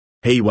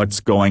Hey, what's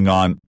going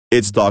on?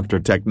 It's Dr.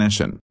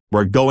 Technician.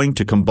 We're going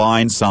to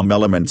combine some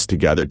elements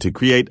together to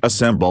create a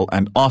simple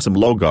and awesome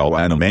logo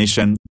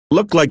animation,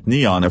 look like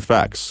neon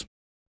effects.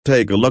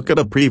 Take a look at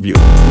a preview.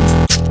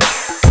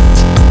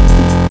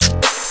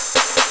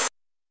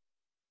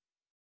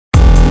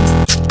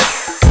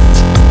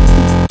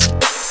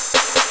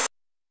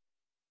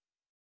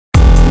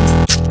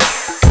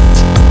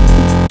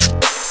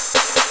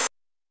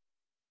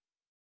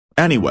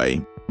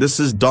 Anyway, this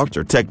is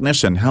Dr.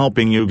 Technician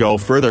helping you go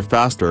further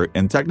faster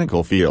in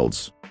technical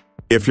fields.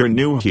 If you're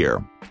new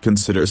here,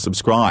 consider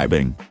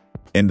subscribing.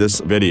 In this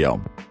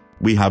video,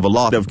 we have a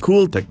lot of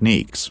cool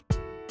techniques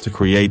to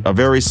create a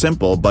very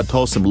simple but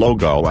awesome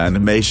logo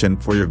animation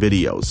for your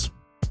videos.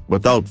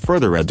 Without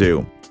further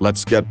ado,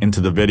 let's get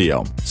into the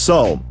video.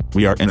 So,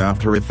 we are in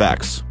After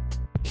Effects.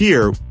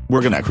 Here,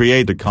 we're gonna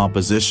create a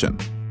composition.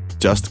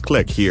 Just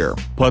click here,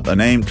 put a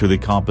name to the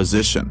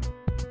composition.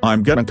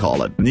 I'm gonna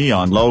call it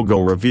Neon Logo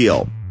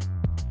Reveal.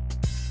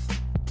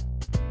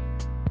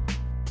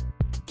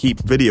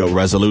 Keep video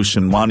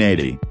resolution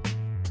 180.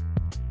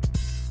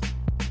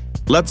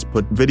 Let's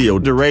put video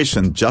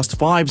duration just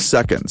 5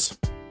 seconds.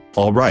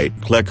 Alright,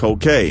 click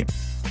OK.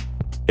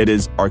 It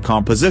is our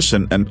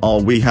composition and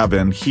all we have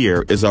in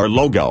here is our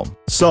logo.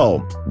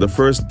 So, the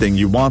first thing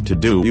you want to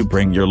do, you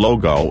bring your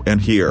logo in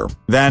here.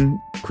 Then,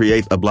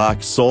 create a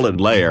black solid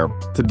layer.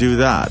 To do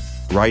that,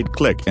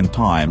 right-click in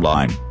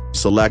Timeline.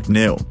 Select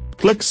New,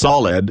 click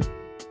Solid.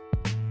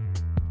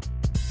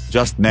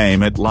 Just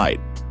name it Light.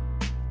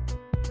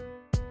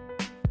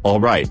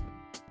 Alright.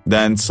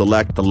 Then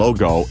select the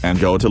logo and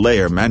go to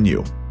Layer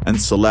menu, and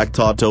select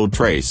Auto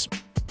Trace.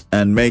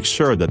 And make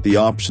sure that the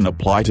option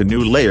Apply to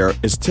New Layer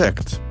is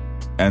ticked.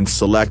 And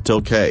select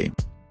OK.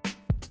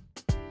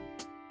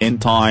 In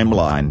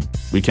Timeline,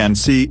 we can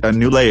see a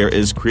new layer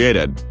is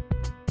created.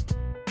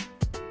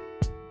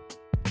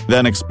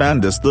 Then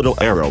expand this little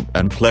arrow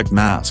and click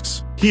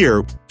Masks.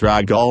 Here,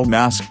 drag all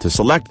masks to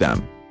select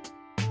them.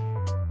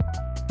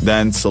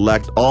 Then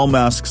select all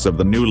masks of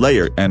the new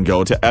layer and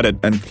go to Edit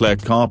and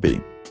click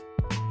Copy.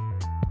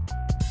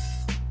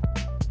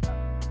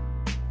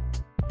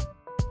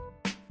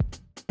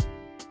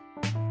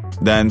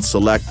 Then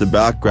select the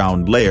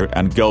background layer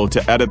and go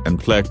to Edit and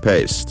click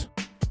Paste.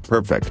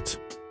 Perfect.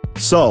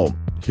 So,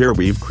 here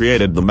we've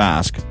created the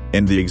mask,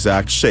 in the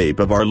exact shape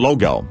of our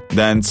logo.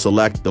 Then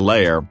select the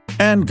layer,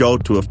 and go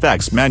to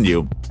Effects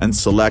menu, and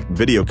select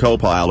Video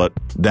Copilot,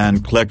 then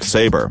click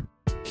Saber.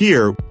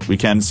 Here, we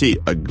can see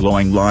a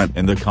glowing line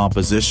in the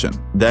composition.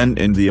 Then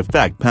in the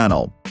Effect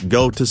panel,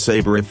 go to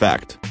Saber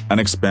Effect, and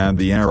expand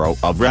the arrow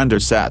of Render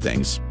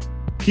Settings.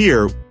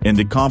 Here, in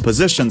the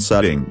composition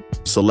setting,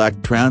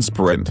 select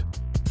Transparent.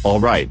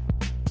 Alright.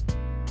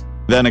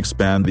 Then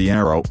expand the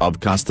arrow of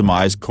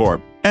Customize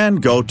Corp,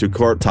 and go to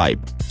Core Type,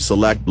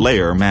 select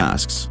Layer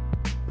Masks.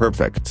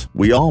 Perfect.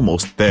 We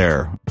almost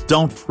there,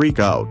 don't freak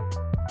out.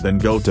 Then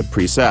go to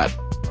Preset,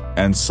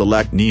 and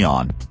select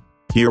Neon.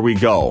 Here we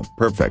go,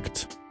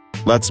 perfect.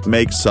 Let's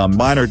make some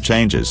minor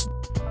changes.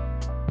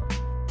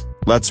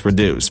 Let's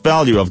reduce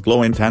value of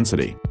glow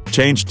intensity,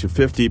 change to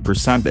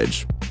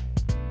 50%.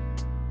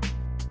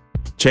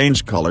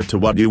 Change color to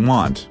what you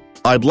want.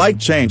 I'd like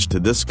change to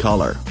this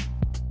color.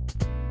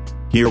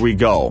 Here we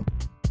go.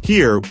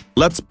 Here,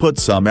 let's put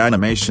some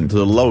animation to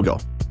the logo.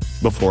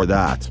 Before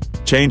that,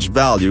 change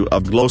value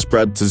of glow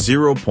spread to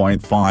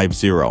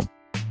 0.50.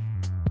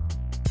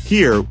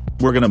 Here,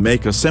 we're gonna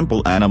make a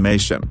simple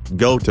animation.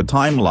 Go to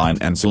Timeline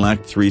and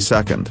select 3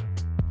 seconds.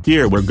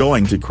 Here we're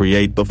going to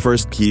create the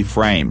first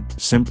keyframe.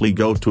 Simply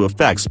go to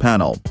Effects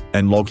panel,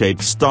 and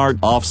locate Start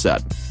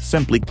Offset.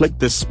 Simply click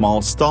this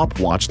small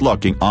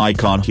stopwatch-looking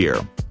icon here.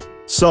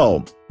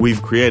 So,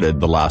 we've created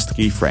the last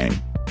keyframe.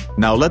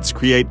 Now let's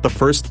create the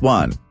first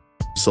one.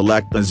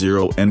 Select the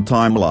 0 in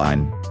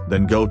Timeline,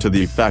 then go to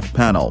the Effect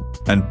panel,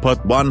 and put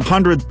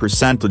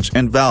 100%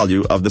 in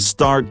value of the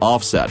Start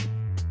Offset.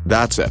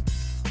 That's it.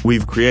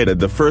 We've created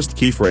the first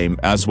keyframe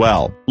as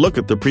well. Look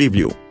at the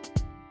preview.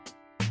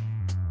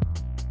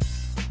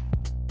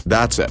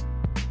 That's it.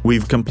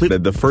 We've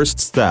completed the first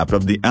step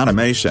of the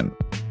animation.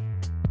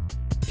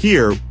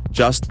 Here,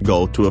 just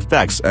go to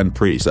Effects and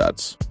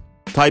Presets.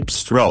 Type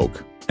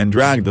Stroke, and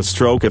drag the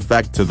stroke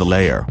effect to the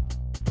layer.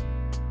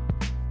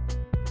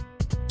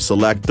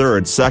 Select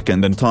 3rd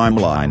second in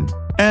Timeline,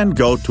 and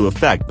go to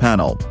Effect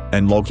panel,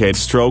 and locate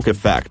Stroke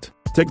Effect.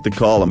 Tick the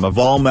column of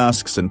all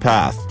masks and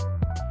path.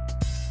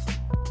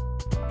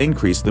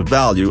 Increase the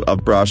value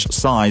of brush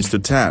size to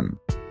 10.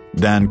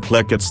 Then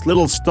click its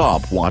little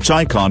stopwatch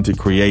icon to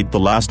create the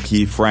last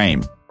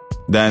keyframe.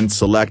 Then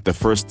select the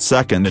 1st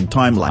second in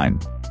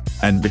Timeline,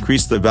 and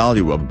decrease the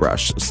value of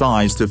brush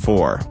size to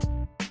 4.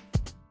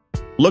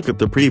 Look at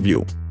the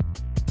preview.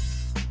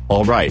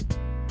 Alright.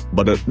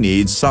 But it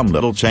needs some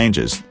little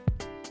changes.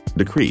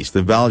 Decrease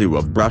the value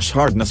of brush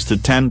hardness to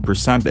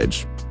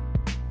 10%.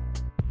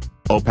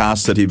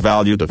 Opacity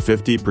value to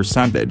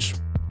 50%.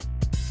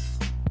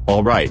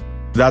 Alright,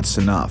 that's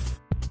enough.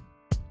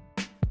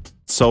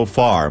 So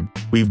far,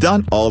 we've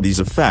done all these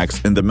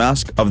effects in the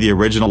mask of the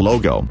original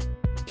logo.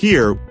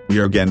 Here, we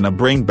are gonna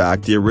bring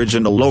back the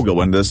original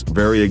logo in this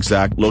very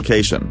exact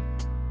location.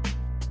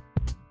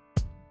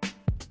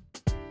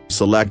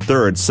 Select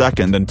third,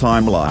 second and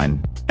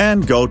timeline,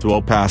 and go to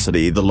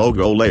opacity the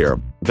logo layer,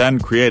 then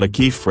create a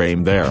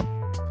keyframe there.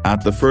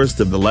 At the first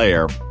of the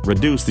layer,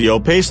 reduce the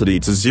opacity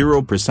to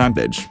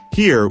 0%.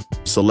 Here,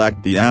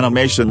 select the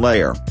animation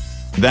layer.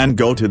 Then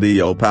go to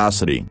the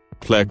opacity,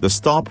 click the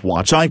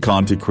stopwatch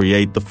icon to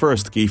create the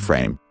first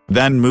keyframe,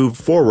 then move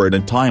forward a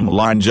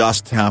timeline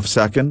just half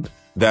second,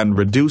 then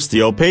reduce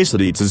the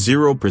opacity to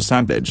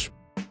 0%.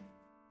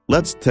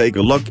 Let's take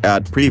a look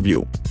at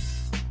preview.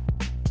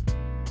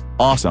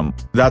 Awesome,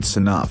 that's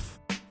enough.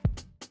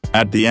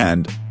 At the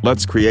end,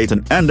 let's create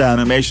an end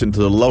animation to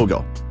the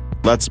logo.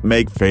 Let's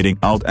make fading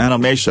out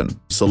animation.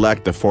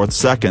 Select the fourth,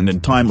 second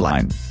and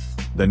timeline.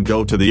 Then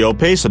go to the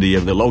opacity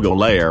of the logo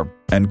layer,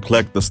 and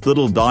click this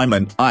little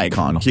diamond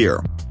icon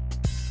here.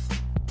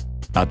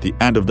 At the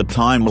end of the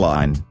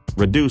timeline,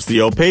 reduce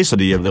the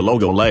opacity of the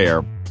logo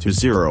layer to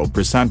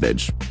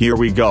 0%. Here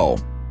we go.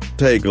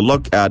 Take a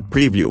look at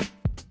preview.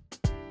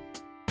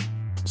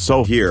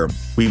 So here,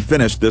 we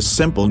finished this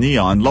simple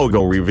neon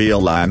logo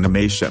reveal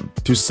animation.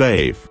 To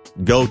save,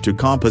 go to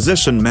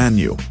Composition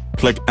menu,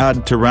 click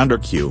Add to Render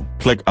Queue,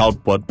 click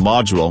Output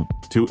Module,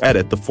 to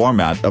edit the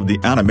format of the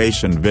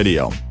animation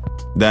video.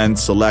 Then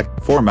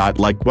select Format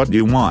like what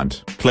you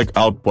want, click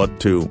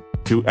Output to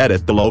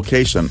edit the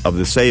location of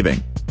the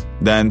saving.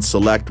 Then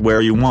select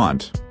where you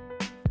want.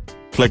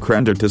 Click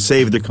Render to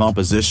save the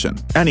composition.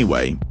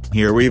 Anyway,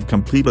 here we've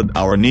completed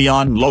our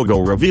neon logo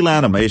reveal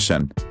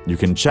animation. You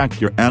can check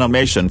your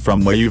animation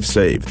from where you've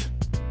saved.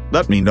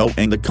 Let me know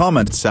in the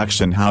comment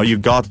section how you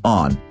got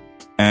on.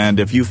 And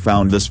if you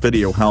found this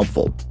video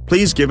helpful,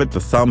 please give it the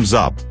thumbs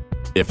up.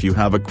 If you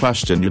have a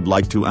question you'd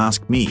like to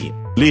ask me,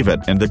 leave it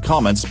in the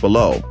comments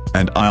below,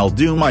 and I'll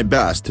do my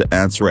best to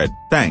answer it.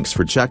 Thanks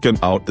for checking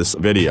out this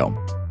video.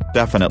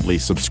 Definitely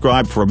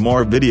subscribe for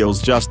more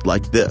videos just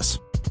like this.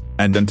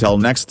 And until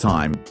next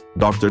time,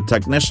 Dr.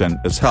 Technician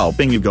is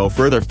helping you go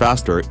further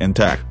faster in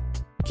tech.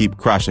 Keep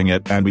crushing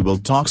it and we will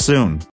talk soon.